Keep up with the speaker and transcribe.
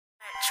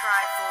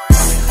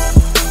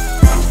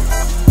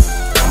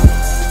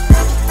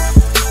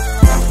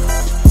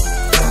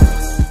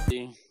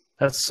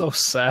That's so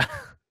sad.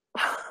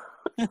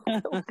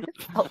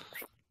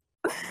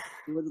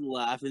 We're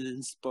laughing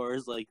and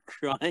Spars like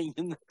crying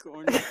in the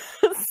corner.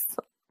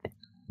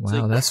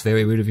 Wow, that's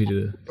very rude of you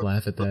to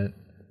laugh at that.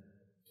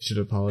 You should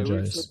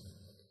apologize.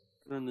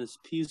 On this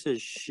piece of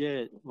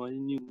shit. Why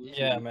didn't you?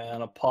 Yeah,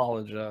 man,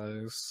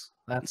 apologize.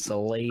 That's a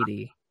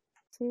lady.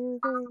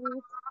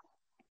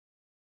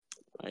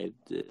 I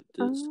did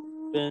this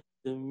bad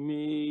to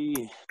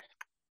me.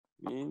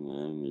 Man,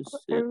 I'm a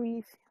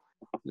sick.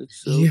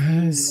 So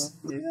yes.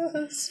 I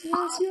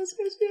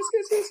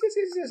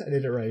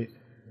did it right.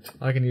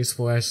 I can use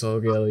Splash Soul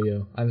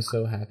Galileo. I'm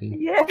so happy.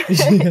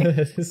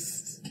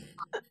 Yes.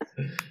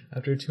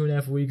 After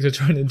 2.5 weeks of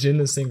trying to gin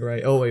this thing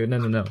right. Oh wait,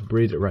 no.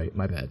 Breathe it right.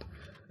 My bad.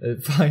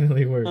 It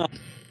finally worked.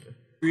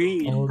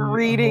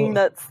 Reading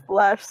that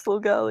Splash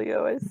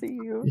Solgaleo, I see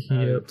you.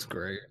 Yep. That's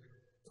great.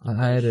 I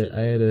had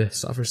a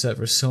software set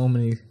for so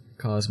many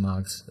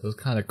Cosmogs. It was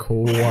kind of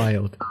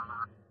wild.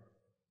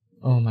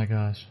 Oh my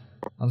gosh.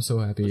 I'm so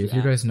happy. If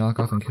you guys knock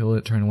off and kill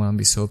it, turn 1, I'll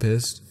be so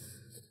pissed.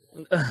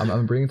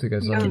 I'm bringing it to you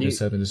guys level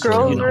 7 just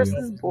girls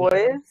versus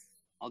boys?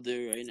 I'll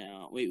do it right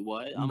now. Wait,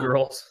 what?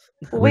 Girls.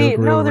 Wait,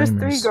 no, there's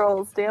 3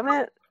 girls, damn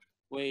it.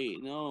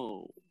 Wait,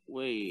 no.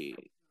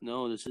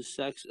 No, this is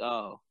sex.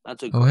 Oh,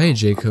 that's a girl. Oh, hey,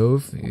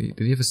 Jacove. Did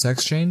you have a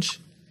sex change?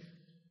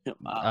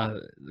 Caitlyn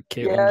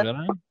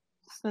Jenner?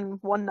 Just in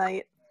one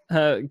night.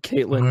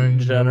 Caitlyn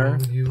Jenner.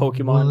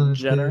 Pokemon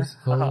Jenner.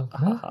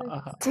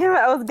 Damn it,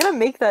 I was gonna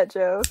make that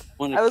joke.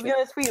 I was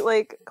gonna tweet,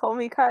 like, call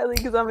me Kylie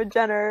because I'm a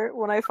Jenner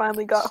when I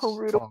finally got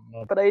homebrew to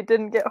work, but I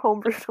didn't get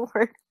homebrew to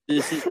work.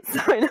 So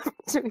I never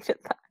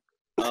tweeted that.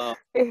 I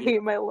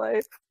hate my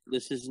life.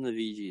 This isn't the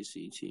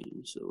VGC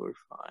team, so we're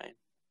fine.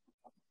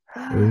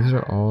 These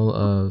are all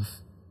of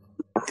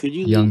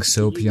Young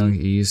Soap, Young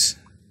Ease.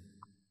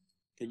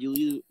 Could you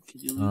leave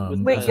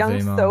wait,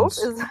 Young Soap?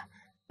 Is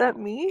that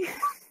me?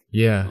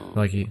 Yeah,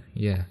 like,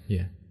 yeah.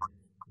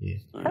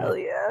 Hell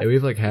yeah. Hey, we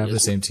have like half the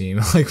same team.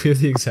 Like, we have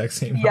the exact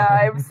same Yeah,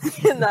 I'm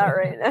seeing that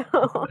right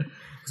now.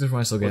 Except for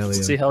my Solgaleo.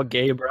 Let's see how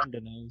gay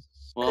Brendan is.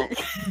 Well,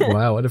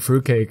 wow, what a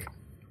fruitcake.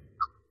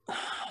 I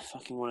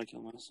fucking want to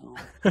kill myself.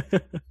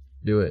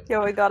 Do it.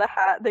 Yo, I got a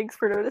hat. Thanks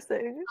for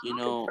noticing. You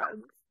know,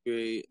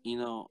 great. You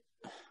know.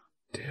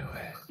 Do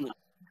it.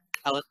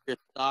 I like your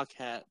stock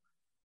hat.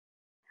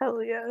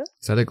 Hell yeah.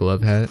 Is that a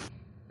glove hat?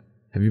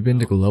 Have you been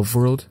to Glove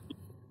World?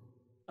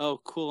 Oh,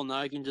 cool. Now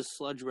I can just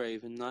sludge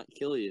rave and not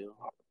kill you.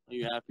 Are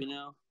you happy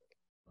now?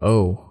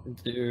 Oh,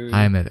 dude.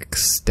 I'm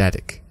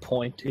ecstatic.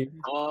 Pointy.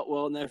 Oh,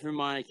 well, never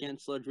mind. I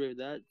can't sludge rave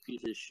that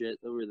piece of shit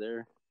over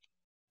there.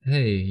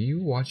 Hey,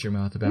 you watch your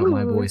mouth about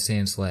my boy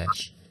Sand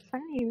Slash.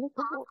 Funny,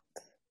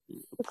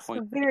 looks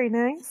very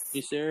nice.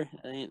 You sir?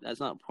 That's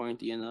not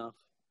pointy enough.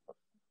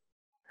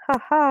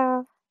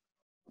 Haha.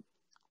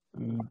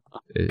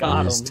 It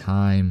is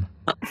time.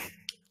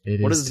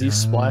 What does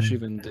Z-Splash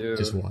even do?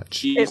 Just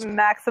watch.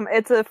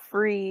 It's a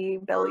free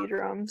belly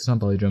drum. It's not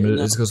belly drum, it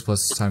just goes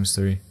plus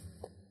 ×3.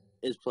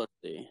 It's plus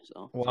 3,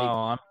 so.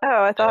 Wow.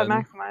 I thought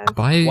maximized.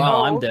 Bye.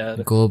 Wow, I'm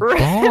dead.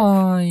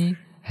 Goodbye.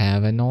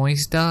 Have a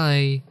nice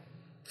day.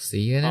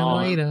 See you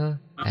later.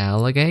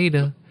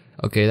 Alligator.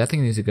 Okay, that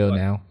thing needs to go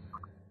now.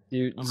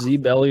 Dude, Z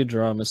belly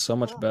drum is so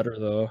much better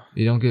though.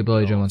 You don't get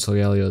belly drum on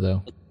Solgaleo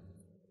though.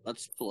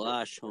 Let's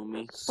splash,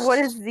 homie. What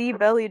is Z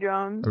belly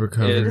drum? A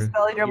recover. Is it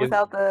belly drum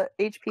without the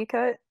HP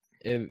cut?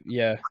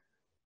 Yeah.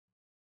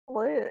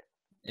 What?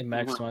 It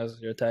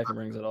maximizes your attack and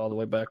brings it all the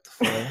way back to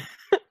full.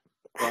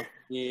 Fuck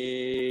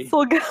yeah.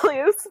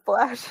 Solgaleo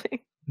splashing.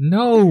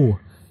 No.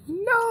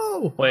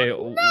 Wait,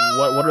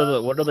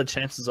 what are the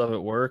chances of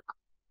it work?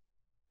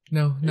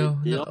 No.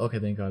 Okay,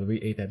 thank God. We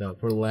ate that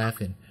up. We're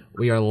laughing.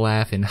 We are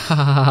laughing.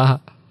 Ha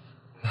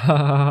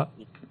ha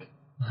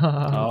ha.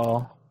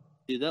 Oh.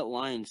 Dude, that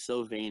line's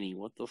so veiny.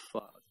 What the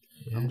fuck?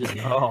 Yeah. I'm just.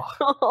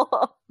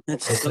 Oh.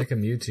 It's like a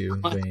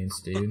Mewtwo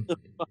veins, dude.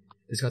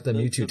 It's got the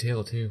Mewtwo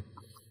tail too.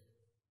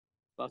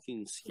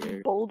 Fucking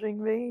scared.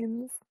 Bulging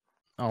veins.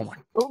 Oh my.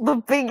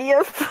 The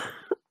biggest.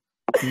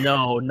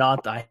 No,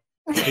 not I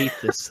hate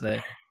this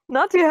thing.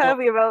 Not too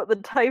happy about the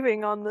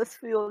typing on this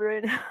field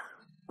right now.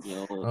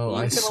 Yo, Oh,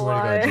 I swear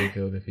to God,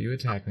 Jacob, if you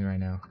attack me right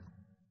now,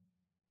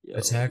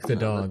 attack the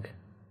dog.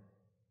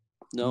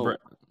 No.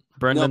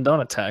 Brendan, don't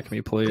attack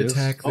me, please.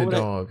 Attack the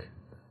dog.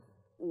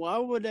 Why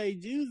would I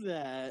do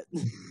that?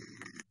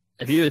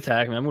 If you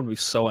attack me, I'm gonna be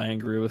so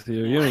angry with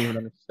you. You don't even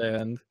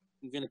understand.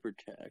 I'm gonna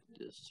protect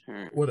this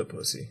turn. What a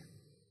pussy.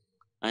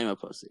 I am a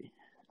pussy.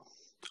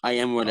 I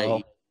am what I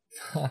eat.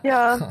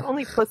 Yeah,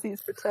 only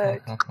pussies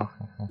protect.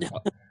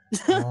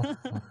 Man,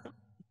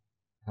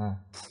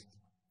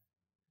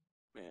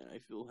 I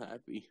feel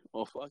happy.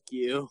 Oh, fuck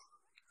you.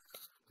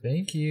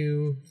 Thank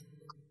you.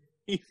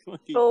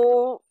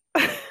 Oh.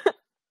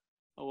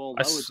 Oh,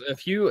 well,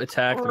 if you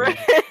attack me,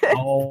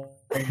 oh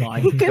my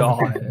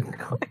God.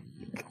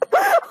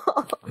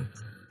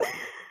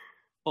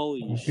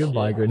 Holy shit.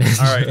 Goodbye, goodness.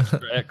 Alright,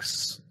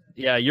 Rex.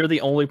 Yeah, you're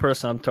the only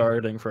person I'm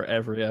targeting for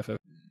every FFA.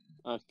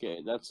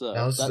 Okay, that's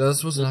I was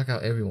supposed to knock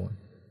out everyone,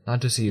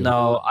 not just you.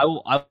 No,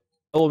 I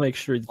will make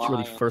sure that you're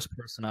the first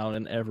person out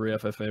in every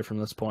FFA from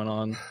this point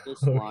on.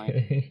 This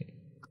line.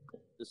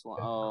 This line.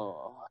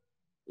 Oh,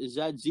 is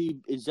that Z?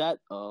 Is that?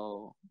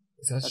 Oh,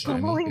 is that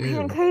tumbling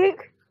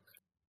pancake?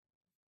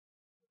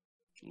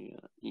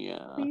 Yeah.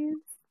 Please.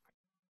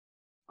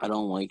 I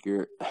don't like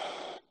your. I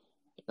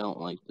don't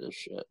like this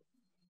shit.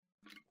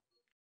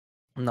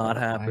 I'm not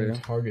happy. I'm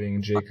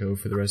targeting Jacove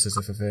for the rest of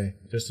this FFA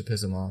just to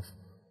piss him off.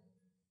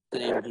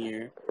 Same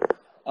here.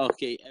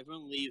 Okay,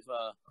 everyone leave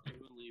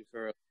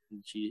her.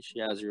 She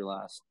has her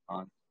last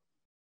on.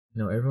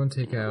 No, everyone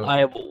take out. I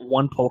have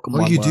one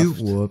Pokemon. Oh, you left. do?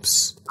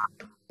 Whoops.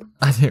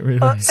 I didn't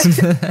realize.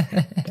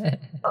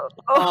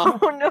 Oh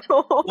no!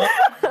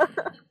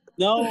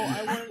 No,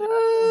 I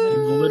wanted.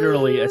 You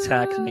literally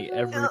attacked me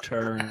every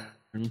turn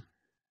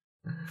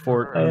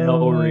for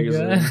no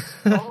reason.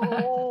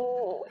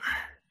 Oh.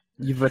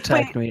 You've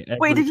attacked me every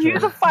Wait, did you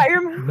use a fire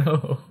move?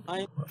 No.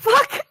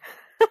 Fuck!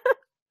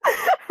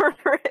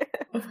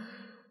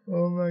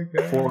 Oh my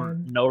god. For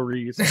no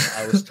reason,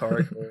 I was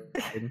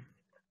targeted.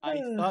 I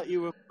thought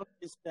you were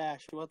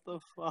mustache. What the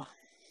fuck?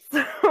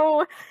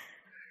 So,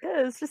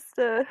 yeah, it's just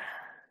I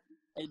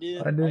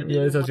didn't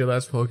realize that was your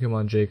last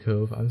Pokemon,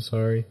 Jacove. I'm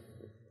sorry.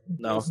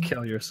 No,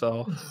 kill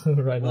yourself.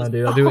 Right now,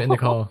 dude. I'll do it in the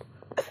call.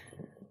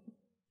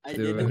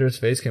 Dude, if there's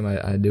face cam,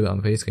 I do it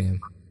on face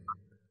cam.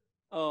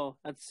 Oh,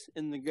 that's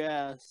in the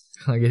grass.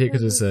 I get it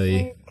because it's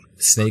a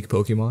snake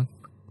Pokemon.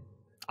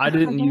 I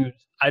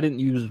didn't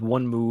use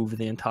one move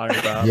the entire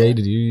battle. Yeah, you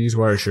did. You use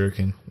Water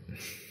Shuriken.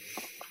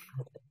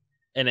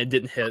 And it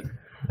didn't hit.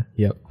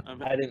 Yep.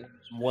 I didn't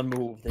use one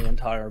move the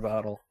entire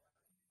battle.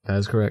 That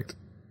is correct.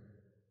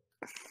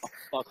 Oh,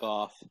 fuck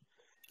off.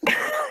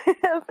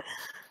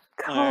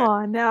 Come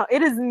on now.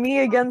 It is me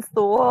against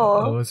the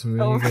wall. Oh, it's me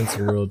against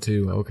the world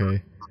too.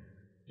 Okay.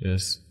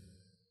 Yes.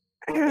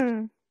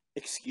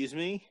 Excuse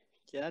me?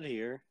 Get out of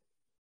here.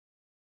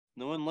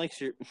 No one likes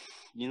your...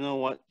 You know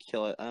what?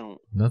 Kill it. I don't...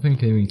 Nothing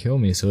can even kill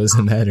me, so it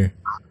doesn't matter.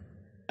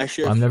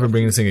 I'm never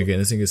bringing this thing again.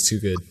 This thing is too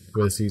good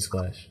with a Seed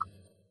Splash.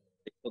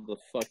 Kill the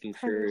fucking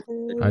shirt.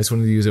 I just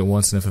wanted to use it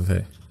once in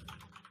FFA.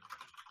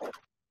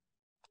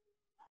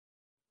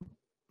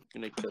 I'm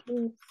gonna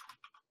kill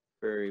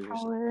furry.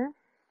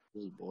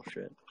 This is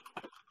bullshit.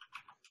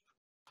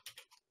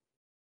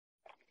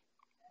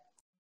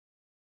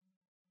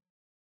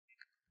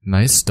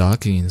 Nice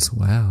stockings.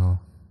 Wow.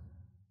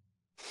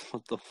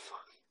 What the fuck?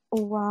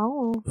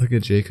 Wow. Look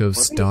at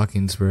Jacove's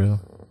stockings,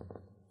 bro.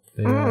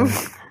 They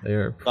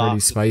are pretty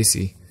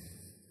spicy.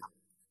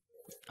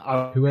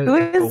 Who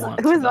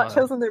has not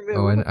chosen their move?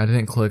 Oh, I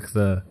didn't click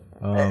the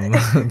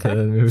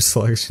the move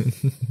selection.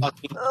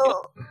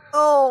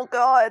 Oh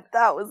god,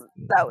 that was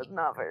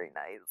not very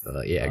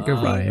nice. Yeah,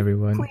 goodbye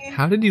everyone. Please.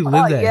 How did you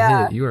live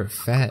that hit? You are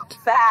fat.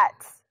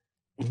 Fat.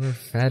 You are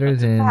fatter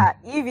than fat.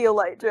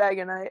 Eviolite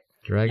Dragonite.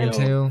 Dragon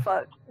Tail.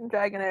 Fuck.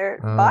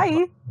 Dragonair.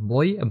 Bye.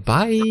 Boy,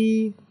 bye.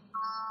 You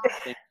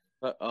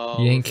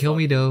ain't kill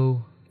me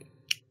though.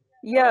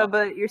 Yeah,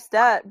 but your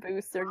stat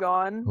boosts are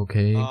gone.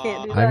 Okay.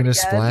 Can't do that I'm gonna again.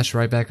 splash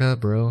right back up,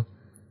 bro.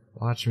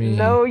 Watch me.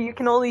 No, you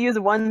can only use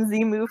one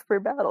Z move per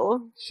battle.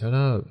 Shut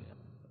up.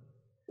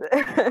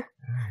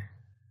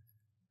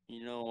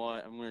 You know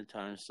what? I'm gonna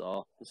time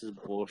stall. This is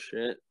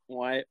bullshit.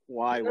 Why?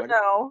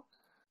 No.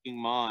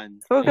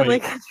 Mon. Spoken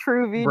like a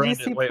true VGC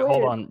Brandon, player.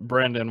 hold on,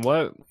 Brandon.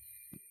 What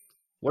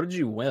did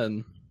you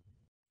win?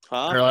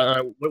 Huh?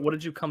 Or, what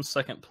did you come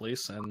second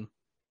place in?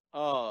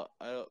 Oh,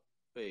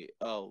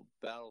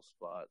 Battle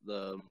Spot,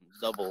 the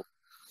double.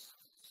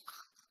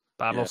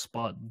 Battle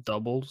Spot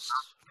doubles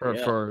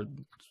for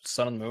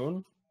Sun and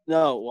Moon?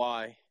 No,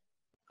 why?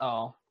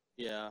 Oh.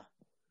 Yeah.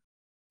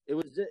 It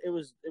was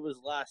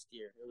last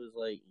year. It was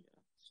like,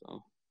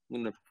 so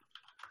I'm gonna.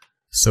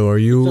 So are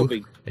you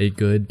a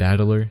good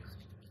battler?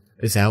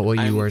 Is that what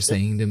you are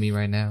saying to me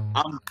right now?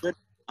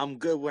 I'm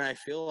good when I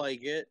feel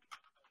like it.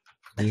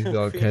 You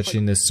go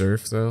catching the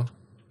surf though?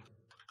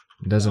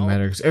 It doesn't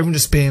matter because everyone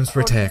just spams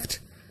protect.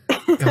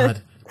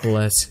 God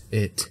bless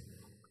it.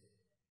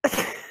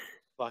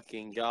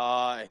 Fucking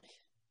guy.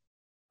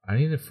 I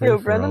need a free for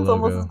Brendan's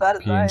almost as bad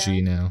as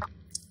PNG now.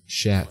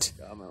 Shat.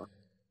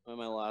 I'm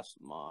my last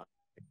mod.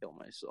 I kill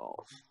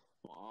myself.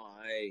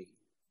 Why?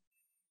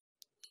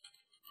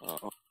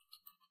 Oh,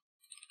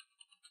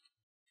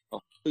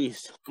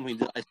 please tell me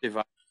that I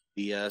survived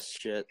BS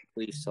shit.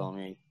 Please tell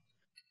me.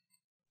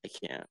 I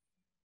can't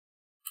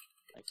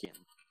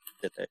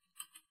get it.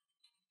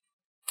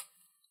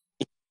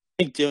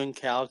 Doing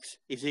calcs.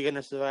 Is he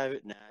gonna survive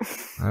it?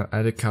 Nah.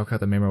 I did calc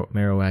out the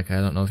Marowak. I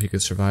don't know if he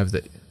could survive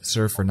the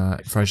surf or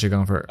not. If I should have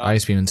gone for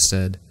Ice Beam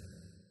instead.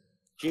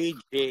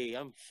 GG.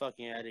 I'm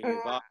fucking out of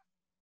here. Bye.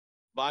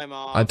 Bye,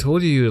 Mom. I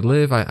told you you'd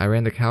live. I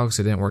ran the calcs.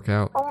 It didn't work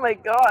out. Oh my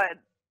god.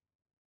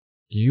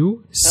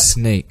 You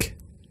snake.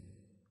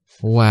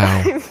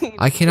 Wow.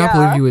 I cannot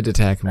believe you would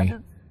attack me.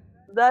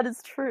 That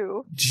is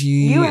true.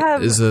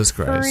 Jesus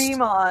Christ. 3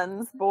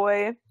 Mons,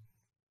 boy.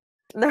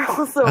 They're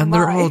also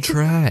they're all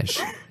trash.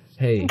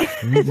 Hey,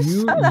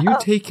 you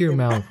take your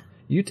mouth.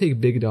 You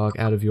take Big Dog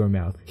out of your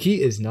mouth.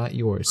 He is not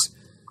yours.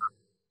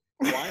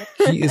 Why?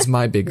 He is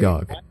my big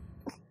dog.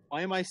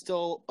 Why am I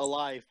still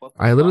alive?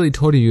 I literally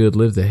told you would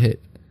live the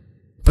hit.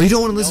 But you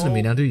don't want to listen to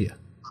me now, do you?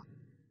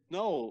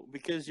 No,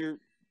 because you're...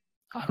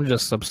 I'm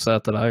just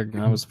upset that I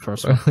was the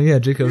first one. Yeah,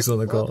 Jacove's on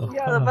the call.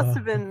 Yeah, that must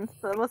have been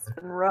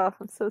rough.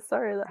 I'm so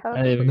sorry that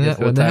happened.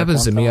 When that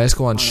happens to me, I just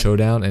go on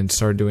Showdown and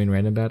start doing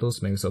random battles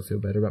to make myself feel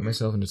better about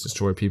myself and just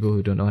destroy people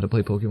who don't know how to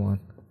play Pokemon.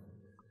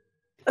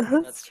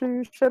 That's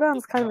true.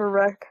 Showdown's kind of a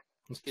wreck.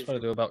 Let's try to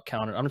do about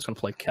counter. I'm just gonna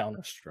play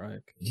Counter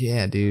Strike.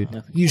 Yeah,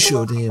 dude. You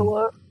showed him.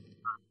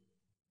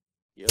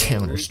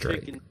 Counter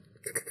Strike.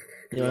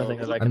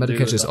 I'm about to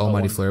catch this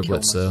almighty flare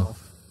blitz, though.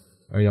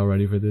 Are y'all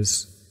ready for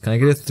this? Can I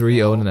get a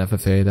 3-0 in an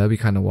FFA? That'd be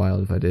kind of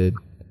wild if I did.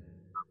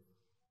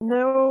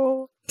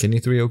 No. Can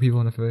you 3-0 people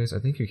in FFAs? I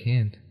think you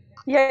can.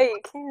 Yeah, you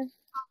can.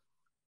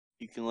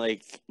 You can,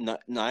 like,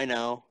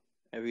 9-0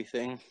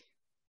 everything.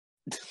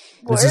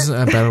 This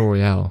isn't a battle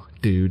royale,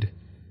 dude.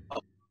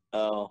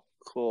 Oh,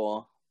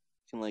 cool.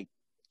 You can, like,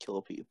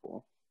 kill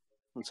people.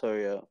 Let's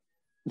hurry up.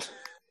 Please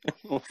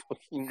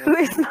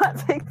not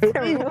take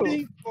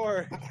the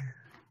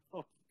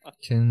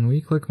Can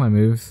we click my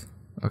move?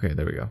 Okay,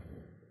 there we go.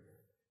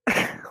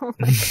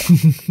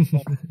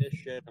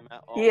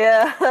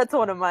 Yeah, that's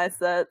one of my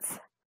sets.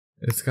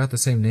 It's got the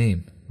same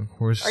name, of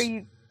course. Are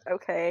you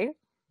okay?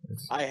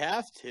 I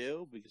have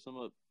to because I'm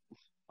a.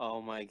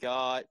 Oh my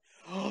god!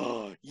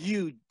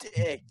 You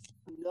dick!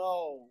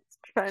 No.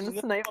 Trying to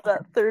snipe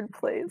that third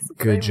place.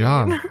 Good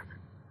job.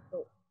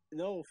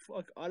 No,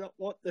 fuck! I don't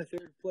want the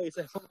third place.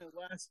 I want my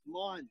last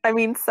month. I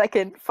mean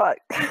second. Fuck.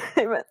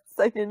 I meant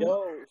second.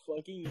 Yo,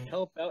 fucking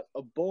help out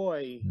a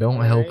boy.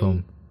 Don't help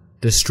him.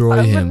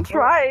 Destroy him. I'm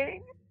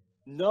trying.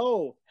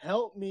 No,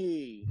 help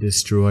me.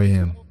 Destroy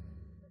him.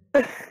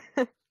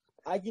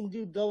 I can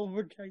do double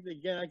protect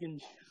again. I can.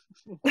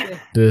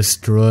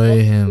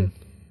 Destroy him.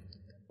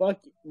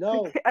 Fuck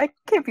no. I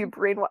can't be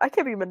brainwashed. I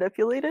can't be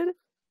manipulated.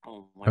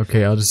 Oh my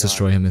okay, I'll just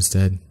destroy him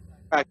instead.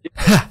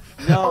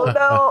 No. Oh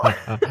no.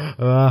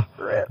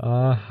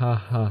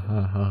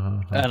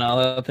 And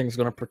that thing's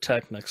gonna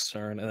protect next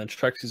turn, and then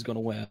Trexie's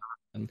gonna win.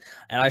 And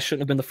I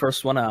shouldn't have been the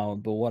first one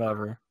out, but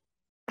whatever.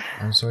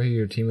 I'm sorry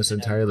your team was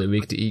entirely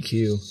weak to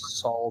EQ.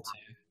 Salty.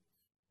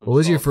 What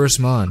was your first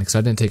mon? Because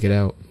I didn't take it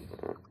out.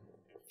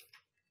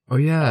 Oh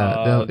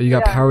yeah, you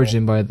got power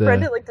gym by the...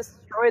 Brendan like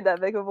destroyed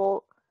that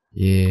Megavolt.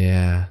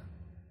 Yeah.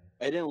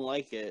 I didn't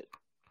like it.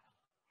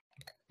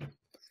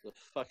 The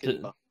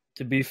fucking...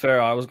 To be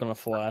fair, I was gonna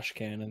flash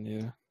cannon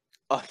you.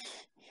 Oh,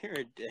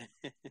 you're dead.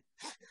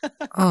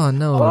 Oh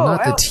no,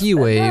 not the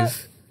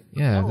T-Wave.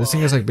 Yeah, this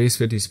thing has like base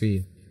 50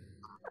 speed.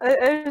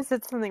 I just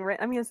said something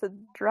right. I mean, it's a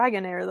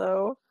Dragonair,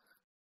 though.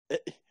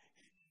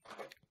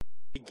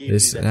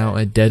 This now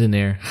a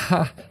Deadenair.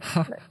 Ha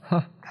ha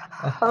ha.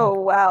 Oh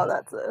wow,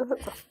 that's a.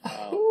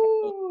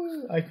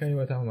 I can't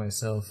even tell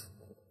myself.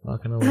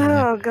 Not gonna lie.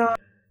 Oh god.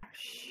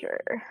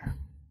 Sure.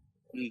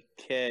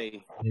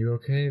 Okay. You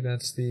okay?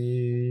 That's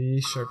the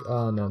shark.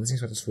 Oh no, this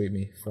thing's about to sweep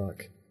me.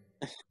 Fuck.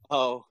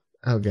 Oh.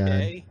 Oh god.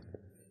 Okay.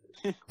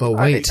 But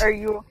wait. Are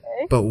you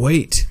okay? But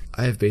wait.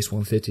 I have base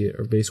 150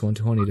 or base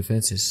 120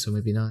 defenses, so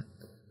maybe not.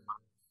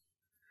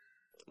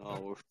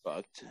 Oh, we're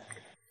fucked.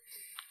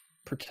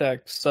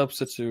 Protect,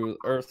 substitute,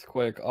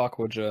 earthquake,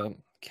 aqua jet.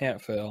 Can't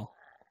fail.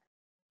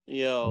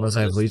 Yo. Unless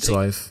I have leech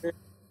life.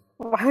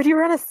 Why would you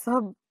run a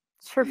sub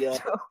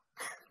Sharpedo?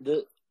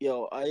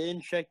 Yo, I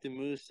didn't check the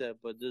moveset,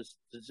 but does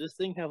this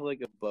thing have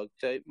like a bug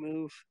type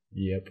move?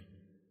 Yep.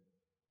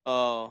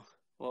 Oh,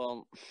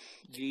 well,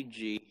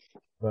 GG.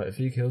 But if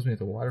he kills me at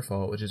the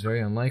waterfall, which is very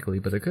unlikely,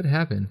 but it could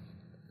happen.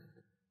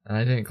 And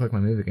I didn't click my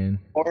move again.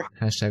 Or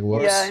hashtag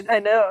whoops. Yeah, I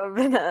know. I've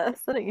been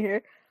sitting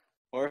here.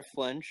 Or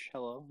flinch.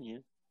 Hello. Yeah.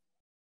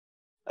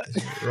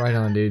 Right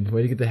on, dude.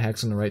 Way to get the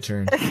hacks on the right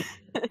turn.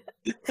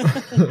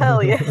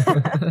 Hell yeah.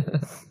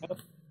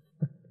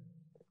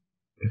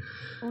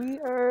 We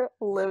are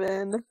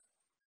living.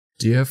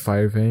 Do you have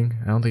Fire Fang?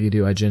 I don't think you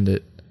do. I ginned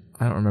it.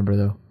 I don't remember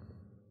though.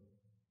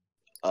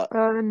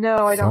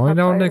 No, I don't. Falling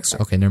down next.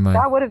 Okay, never mind.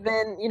 That would have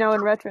been,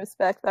 in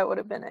retrospect, that would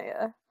have been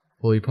a.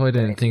 Well, you probably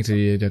didn't think that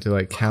you'd have to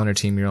like counter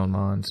team your own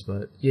mons,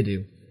 but you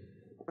do.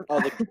 Oh,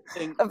 the good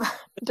thing.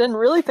 Didn't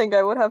really think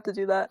I would have to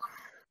do that.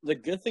 The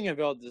good thing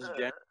about this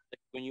gen, like,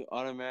 when you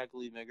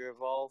automatically Mega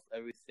Evolve,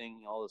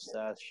 everything, all the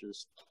stats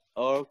just.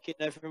 Oh, okay,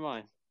 never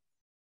mind.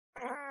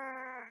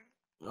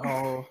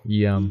 Oh.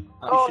 Yum.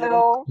 Oh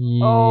no.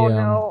 Yum. Oh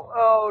no.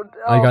 Oh,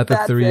 I got the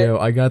 3-0.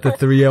 I got the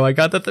 3-0. I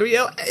got the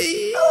 3-0.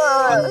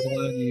 I'm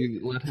glad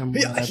you let him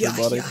win,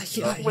 everybody.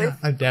 Yeah.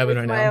 I'm dabbing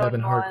right now. I'm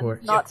dabbing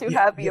hardcore. Not too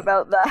happy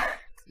about that.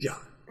 Yeah.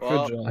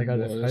 Well, Good job, I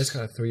just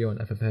got a 3-0 in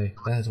FFA.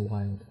 That is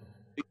wild.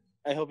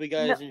 I hope you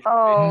guys enjoy.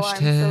 Oh,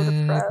 Hashtag I'm so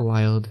depressed.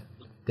 wild.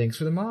 Thanks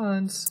for the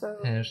mons. So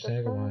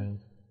Hashtag wild.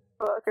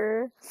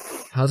 Fucker.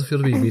 How's it feel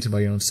to be beaten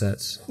by your own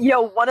sets?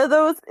 Yo, one of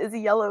those is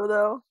yellow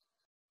though.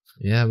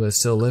 Yeah, but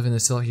still living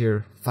is still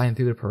here, fighting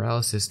through the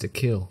paralysis to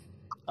kill.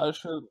 I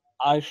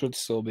should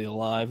still be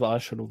alive. I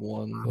should have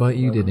won. But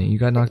you didn't. You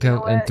got knocked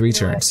out in 3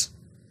 turns.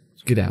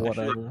 Get out.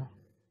 Whatever.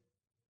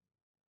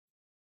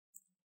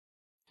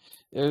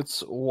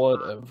 It's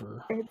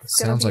whatever.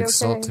 Sounds like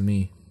salt to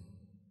me.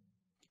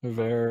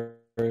 Very.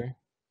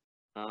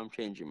 I'm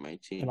changing my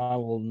team. And I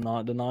will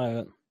not deny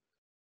it.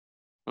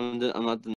 I'm not